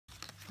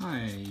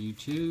Hi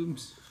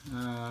YouTubes.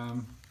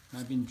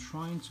 I've been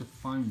trying to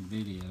find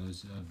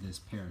videos of this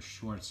pair of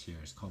shorts here.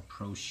 It's called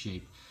Pro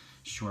Shape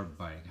Short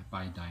Bike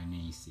by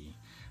Dainese.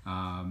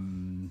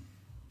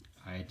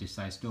 I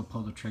decided to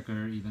pull the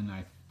trigger even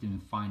I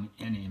didn't find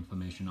any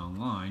information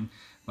online,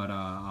 but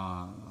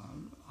I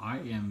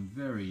am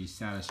very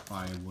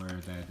satisfied where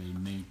that they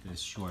made this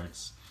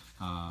shorts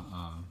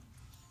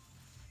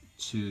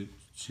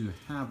to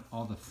have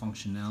all the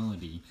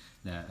functionality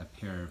that a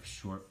pair of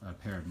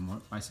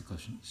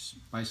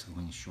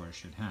bicycling shorts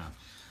should have.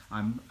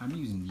 I'm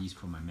using these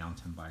for my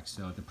mountain bike,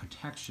 so the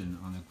protection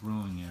on the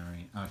growing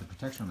area, the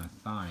protection on the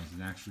thighs is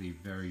actually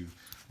very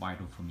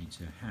vital for me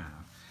to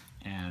have.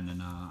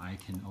 And I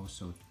can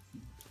also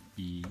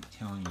be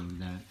telling you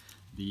that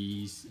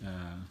these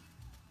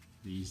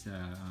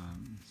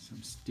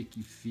some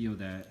sticky feel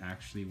that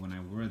actually when I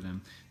wear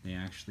them, they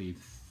actually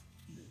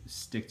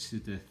stick to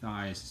the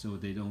thighs, so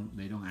they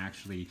don't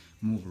actually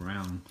move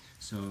around.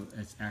 So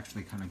it's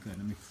actually kind of good.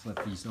 Let me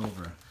flip these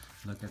over.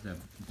 Look at the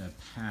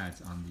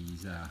pads on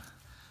these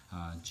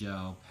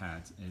gel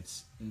pads.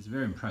 It's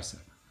very impressive.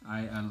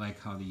 I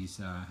like how these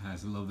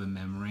has a little bit of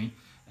memory,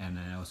 and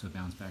it also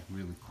bounce back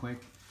really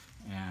quick.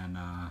 And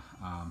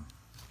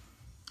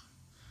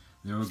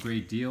they were a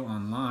great deal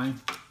online,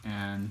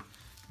 and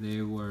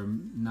they were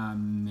not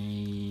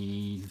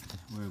made.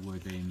 Where were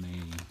they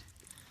made?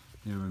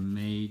 They were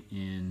made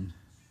in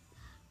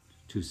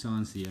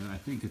Tucson, I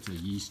think it's an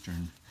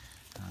Eastern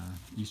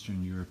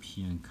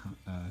European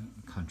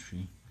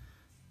country.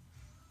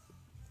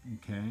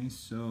 Okay,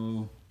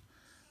 so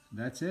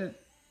that's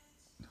it.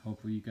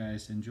 Hopefully you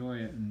guys enjoy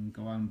it and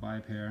go out and buy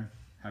a pair.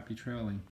 Happy trailing.